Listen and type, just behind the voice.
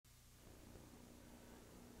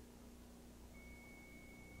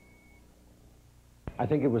I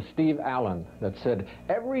think it was Steve Allen that said,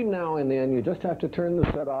 every now and then you just have to turn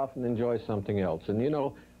the set off and enjoy something else. And you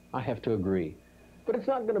know, I have to agree. But it's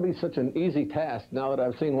not going to be such an easy task now that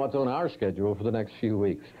I've seen what's on our schedule for the next few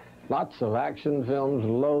weeks. Lots of action films,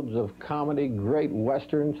 loads of comedy, great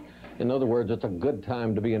westerns. In other words, it's a good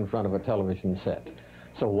time to be in front of a television set.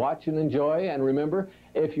 So watch and enjoy, and remember,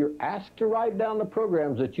 if you're asked to write down the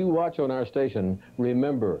programs that you watch on our station,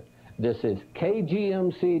 remember, this is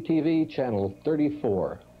KGMC TV Channel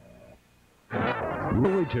 34.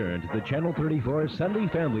 We'll return to the Channel 34 Sunday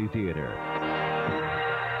Family Theater.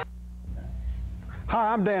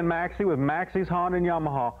 Hi, I'm Dan Maxey with Maxey's Honda and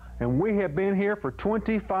Yamaha, and we have been here for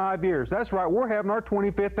 25 years. That's right, we're having our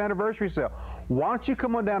 25th anniversary sale. Why don't you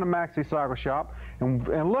come on down to Maxey's Cycle Shop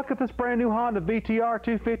and look at this brand new Honda VTR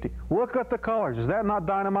 250. Look at the colors. Is that not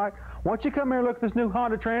dynamite? Why don't you come here and look at this new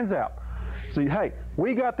Honda Transalp? See, hey,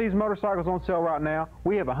 we got these motorcycles on sale right now.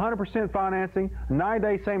 We have 100% financing, 9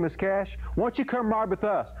 days same as cash. Why don't you come ride with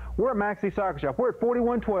us? We're at Maxey's Cycle Shop. We're at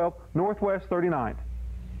 4112 Northwest 39th.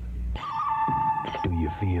 Do you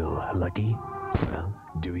feel lucky? Well,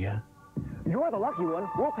 do ya? You're the lucky one.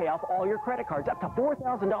 We'll pay off all your credit cards, up to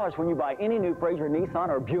 $4,000 when you buy any new Frazier, Nissan,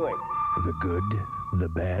 or Buick. The good, the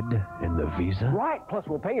bad, and the Visa? Right, plus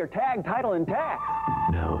we'll pay your tag, title, and tax.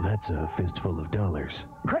 Now that's a fistful of dollars.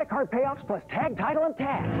 Credit card payoffs plus tag, title, and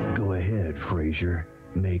tax. Go ahead, Frazier.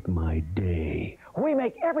 Make my day. We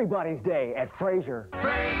make everybody's day at Frazier.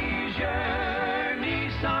 Frazier,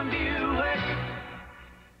 Nissan, Buick.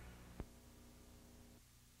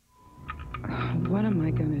 What am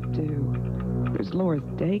I going to do? There's Laura's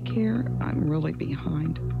daycare. I'm really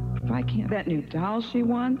behind. If I can't... That new doll she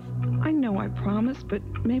wants, I know I promised, but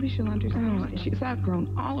maybe she'll understand. Oh, she's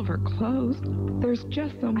outgrown all of her clothes. There's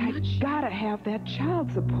just so much. I've got to have that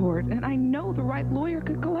child support, and I know the right lawyer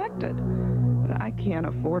could collect it. But I can't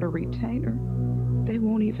afford a retainer. They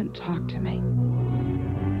won't even talk to me.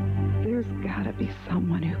 There's got to be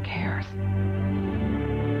someone who cares.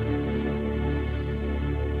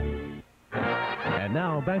 And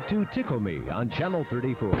now back to Tickle Me on Channel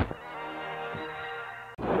 34.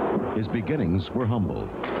 His beginnings were humble.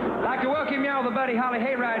 I'd like to welcome y'all to the Buddy Holly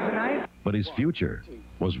Hayride tonight. But his future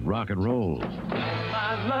was rock and roll.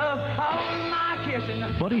 I love all my kissing.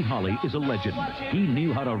 Buddy Holly is a legend. He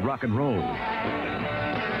knew how to rock and roll.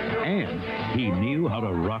 And he knew how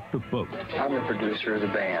to rock the boat. I'm the producer of the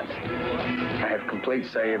band. I have complete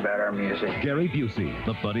say about our music. Gary Busey,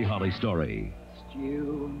 The Buddy Holly Story.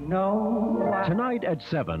 You know Tonight at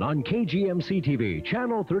 7 on KGMC TV,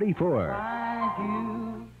 Channel 34.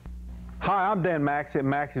 Hi, I'm Dan Maxey at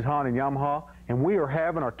Maxey's Honda and Yamaha, and we are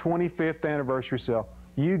having our 25th anniversary sale.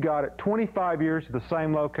 You got it, 25 years at the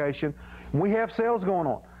same location. We have sales going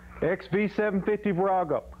on. XV750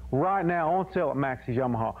 Virago, right now on sale at Maxey's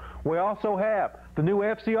Yamaha. We also have the new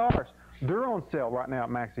FCRs. They're on sale right now at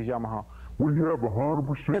Maxey's Yamaha. We have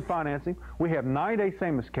 100% financing. We have 9 days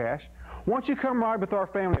same as cash. Why don't you come ride with our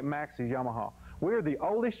family at Maxey's Yamaha? We're the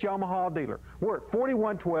oldest Yamaha dealer. We're at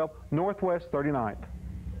 4112 Northwest 39th.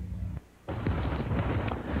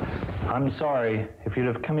 I'm sorry. If you'd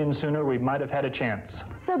have come in sooner, we might have had a chance.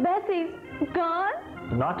 So Bessie's gone?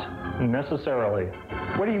 Not necessarily.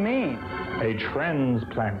 What do you mean? A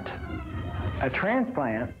transplant. A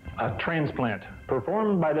transplant? A transplant.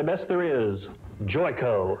 Performed by the best there is,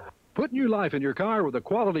 Joico. Put new life in your car with a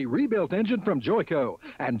quality rebuilt engine from Joico.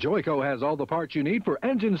 And Joico has all the parts you need for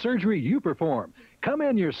engine surgery you perform. Come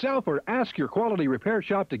in yourself or ask your quality repair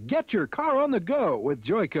shop to get your car on the go with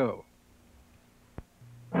Joico.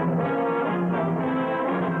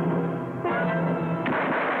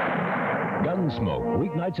 Gunsmoke,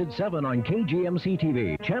 weeknights at 7 on KGMC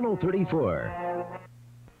TV, Channel 34.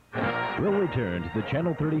 We'll return to the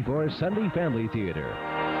Channel 34 Sunday Family Theater.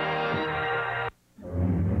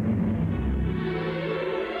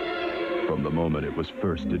 From the moment it was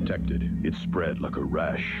first detected, it spread like a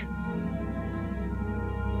rash.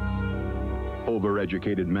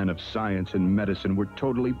 Overeducated men of science and medicine were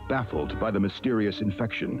totally baffled by the mysterious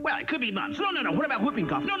infection. Well, it could be mumps. No. What about whooping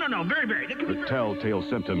cough? No. Very. That could be... The telltale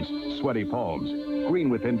symptoms, sweaty palms, green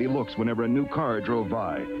with envy looks whenever a new car drove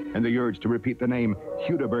by, and the urge to repeat the name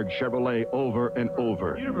Hudeberg Chevrolet over and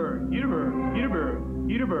over. Hudeberg.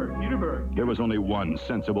 There was only one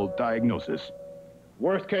sensible diagnosis.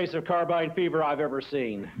 Worst case of car buying fever I've ever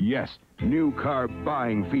seen. Yes, new car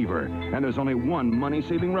buying fever. And there's only one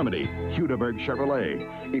money-saving remedy, Hudeberg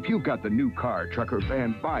Chevrolet. If you've got the new car, truck, or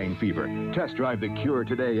van buying fever, test drive the cure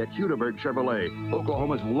today at Hudeberg Chevrolet,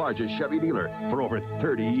 Oklahoma's largest Chevy dealer for over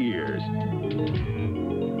 30 years.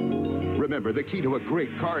 Remember, Remember, the key to a great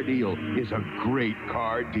car deal is a great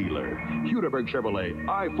car dealer. Hudaberg Chevrolet,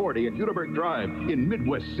 I-40 and Hudaberg Drive in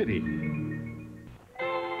Midwest City.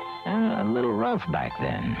 A little rough back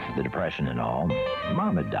then, the Depression and all.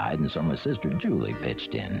 Mom had died, and so my sister Julie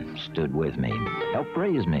pitched in, stood with me, helped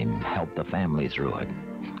raise me, helped the family through it.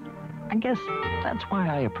 I guess that's why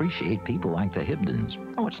I appreciate people like the Hibdens.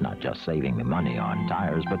 Oh, it's not just saving me money on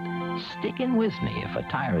tires, but sticking with me if a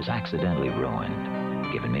tire is accidentally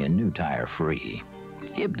ruined, giving me a new tire free.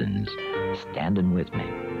 Hibdens, standing with me,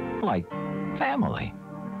 like family.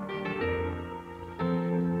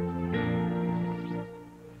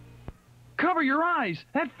 Cover your eyes!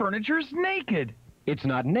 That furniture's naked! It's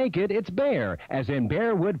not naked, it's bare, as in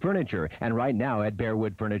bare wood furniture. And right now at Bare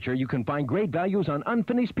Wood Furniture, you can find great values on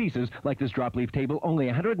unfinished pieces like this drop leaf table, only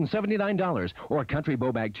 $179, or country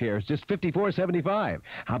bowbag chairs, just $54.75.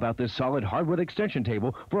 How about this solid hardwood extension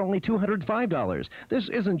table for only $205? This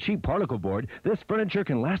isn't cheap particle board. This furniture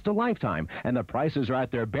can last a lifetime, and the prices are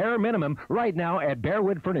at their bare minimum right now at Bare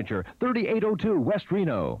Wood Furniture, 3802 West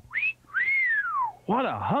Reno. What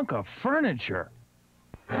a hunk of furniture!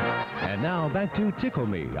 And now back to Tickle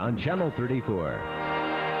Me on Channel 34.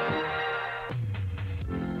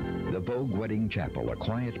 The Vogue Wedding Chapel, a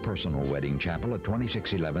quiet, personal wedding chapel at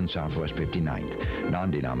 2611 Southwest 59th.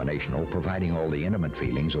 Non-denominational, providing all the intimate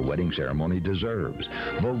feelings a wedding ceremony deserves.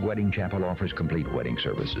 Vogue Wedding Chapel offers complete wedding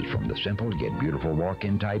services, from the simple yet beautiful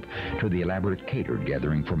walk-in type to the elaborate catered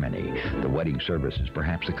gathering for many. The wedding service is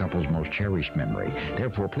perhaps the couple's most cherished memory.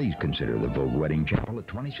 Therefore, please consider the Vogue Wedding Chapel at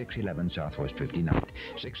 2611 Southwest 59th.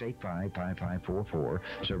 685-5544.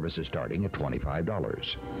 Services starting at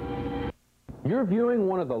 $25. You're viewing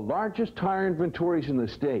one of the largest tire inventories in the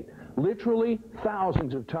state, literally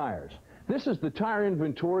thousands of tires. This is the tire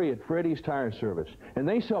inventory at Freddy's Tire Service, and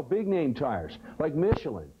they sell big-name tires like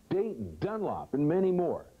Michelin, Dayton, Dunlop, and many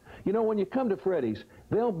more. You know, when you come to Freddy's,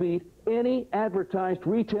 they'll beat any advertised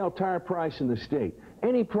retail tire price in the state,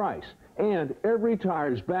 any price. And every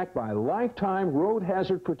tire is backed by lifetime road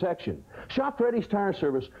hazard protection. Shop Freddy's Tire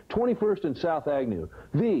Service, 21st and South Avenue,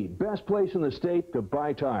 the best place in the state to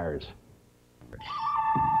buy tires.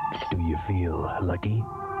 Do you feel lucky?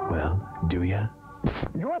 Well, do ya?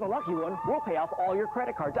 You're the lucky one. We'll pay off all your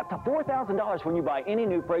credit cards, up to $4,000 when you buy any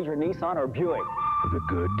new Frazier, Nissan, or Buick. The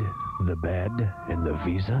good, the bad, and the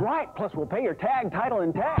Visa? Right, plus we'll pay your tag, title,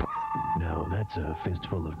 and tax. Now that's a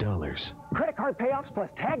fistful of dollars. Credit card payoffs plus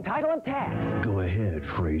tag, title, and tax. Go ahead,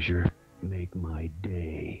 Frazier. Make my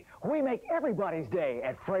day. We make everybody's day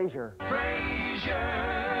at Frazier.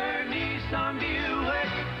 Frazier, Nissan, Buick.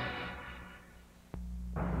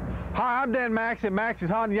 Hi, I'm Dan Max at Max's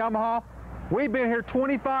Honda Yamaha. We've been here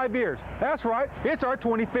 25 years. That's right, it's our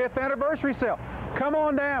 25th anniversary sale. Come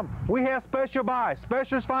on down. We have special buys,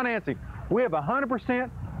 specialist financing. We have 100%,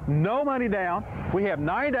 no money down. We have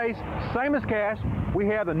 90 days, same as cash. We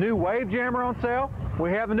have the new Wave Jammer on sale.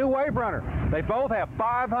 We have the new Wave Runner. They both have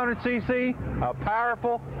 500cc, a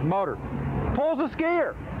powerful motor. Pulls a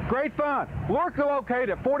skier. Great fun. We're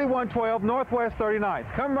located at 4112 Northwest 39th.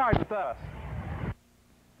 Come ride with us.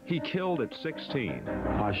 He killed at 16.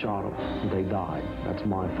 I shot them. They died. That's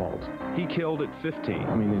my fault. He killed at 15.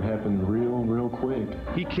 I mean, it happened real quick.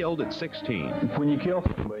 He killed at 16. When you kill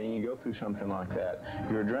somebody and you go through something like that,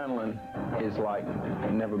 your adrenaline is like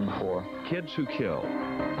never before. Kids Who Kill.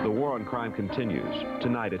 The War on Crime continues.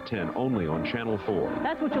 Tonight at 10, only on Channel 4.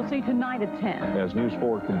 That's what you'll see tonight at 10. As News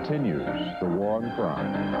 4 continues, the War on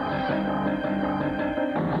Crime.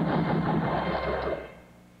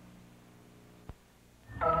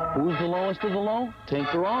 Who's the lowest of the low?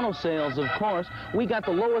 Tinker Auto Sales, of course. We got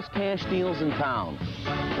the lowest cash deals in town.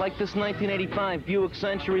 Like this 1985 Buick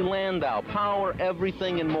Century Landau. Power,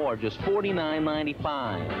 everything, and more. Just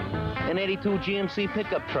 $49.95. An 82 GMC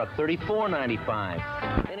pickup truck,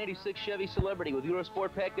 $34.95. An 86 Chevy Celebrity with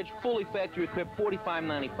Eurosport package, fully factory equipped,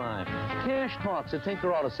 $45.95. Cash talks at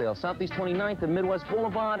Tinker Auto Sales, Southeast 29th and Midwest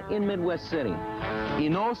Boulevard in Midwest City. Y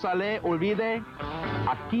no sale olvide,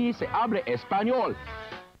 aquí se habla español.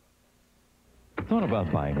 Thought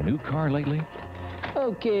about buying a new car lately?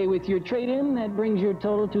 Okay, with your trade-in, that brings your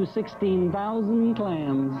total to 16,000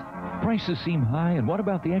 clams. Prices seem high, and what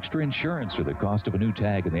about the extra insurance or the cost of a new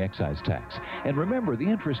tag and the excise tax? And remember, the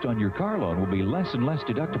interest on your car loan will be less and less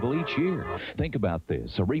deductible each year. Think about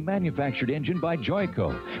this, a remanufactured engine by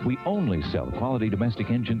Joyco. We only sell quality domestic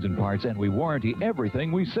engines and parts, and we warranty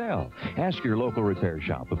everything we sell. Ask your local repair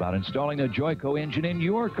shop about installing a Joyco engine in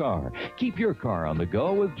your car. Keep your car on the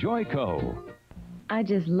go with Joyco. I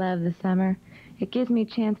just love the summer. It gives me a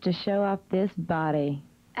chance to show off this body.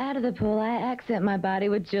 Out of the pool, I accent my body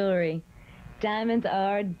with jewelry. Diamonds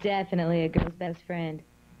are definitely a girl's best friend.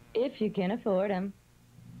 If you can afford them.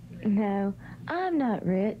 No, I'm not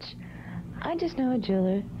rich. I just know a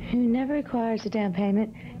jeweler who never requires a down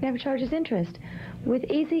payment, never charges interest. With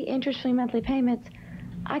easy interest-free monthly payments,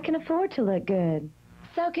 I can afford to look good.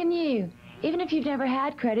 So can you, even if you've never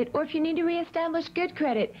had credit or if you need to reestablish good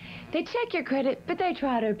credit. They check your credit, but they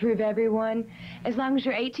try to approve everyone. As long as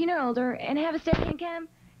you're 18 or older and have a steady income,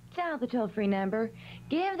 dial the toll-free number.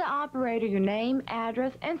 Give the operator your name,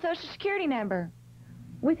 address, and social security number.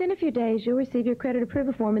 Within a few days, you'll receive your credit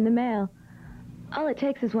approval form in the mail. All it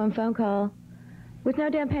takes is one phone call. With no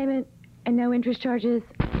down payment and no interest charges,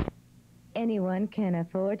 anyone can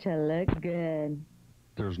afford to look good.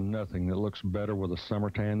 There's nothing that looks better with a summer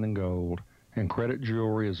tan than gold, and Credit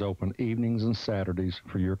Jewelry is open evenings and Saturdays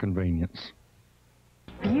for your convenience.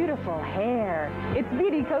 Beautiful hair. It's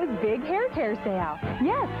Beauty Co's big hair care sale.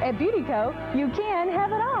 Yes, at Beauty Co, you can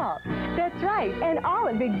have it all. That's right, and all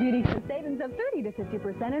at Big Beauty Co savings of 30 to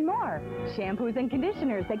 50% and more. Shampoos and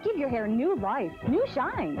conditioners that give your hair new life, new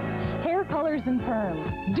shine. Hair colors and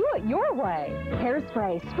perms. Do it your way.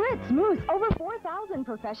 Hairspray, spritz, mousse, over 4,000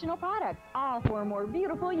 professional products, all for a more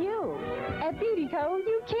beautiful you. At Beauty Co,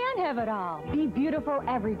 you can have it all. Be beautiful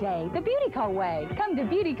every day, the Beauty Co way. Come to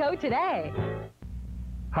Beauty Co today.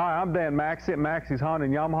 Hi, I'm Dan Maxey at Maxey's Honda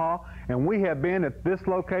and Yamaha, and we have been at this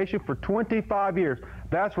location for 25 years.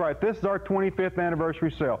 That's right, this is our 25th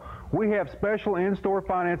anniversary sale. We have special in-store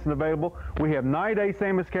financing available. We have 90-day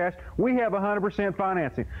same as cash. We have 100%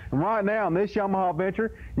 financing. And right now, in this Yamaha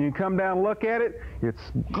Venture, you can come down and look at it.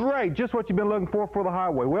 It's great, just what you've been looking for the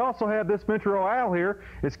highway. We also have this Venture Royale here.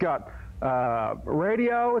 It's got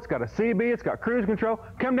radio, it's got a CB, it's got cruise control.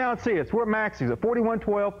 Come down and see us. We're at Maxey's at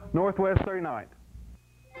 4112 Northwest 39th.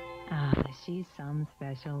 Ah, she's some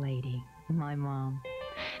special lady, my mom.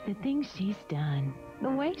 The things she's done, the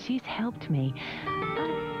way she's helped me,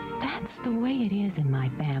 that's the way it is in my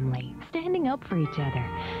family, standing up for each other.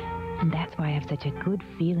 And that's why I have such a good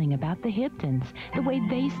feeling about the Hiptons, the way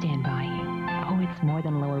they stand by you. Oh, it's more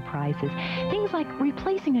than lower prices. Things like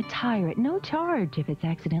replacing a tire at no charge if it's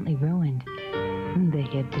accidentally ruined. The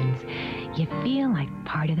Hiptons, you feel like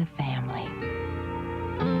part of the family.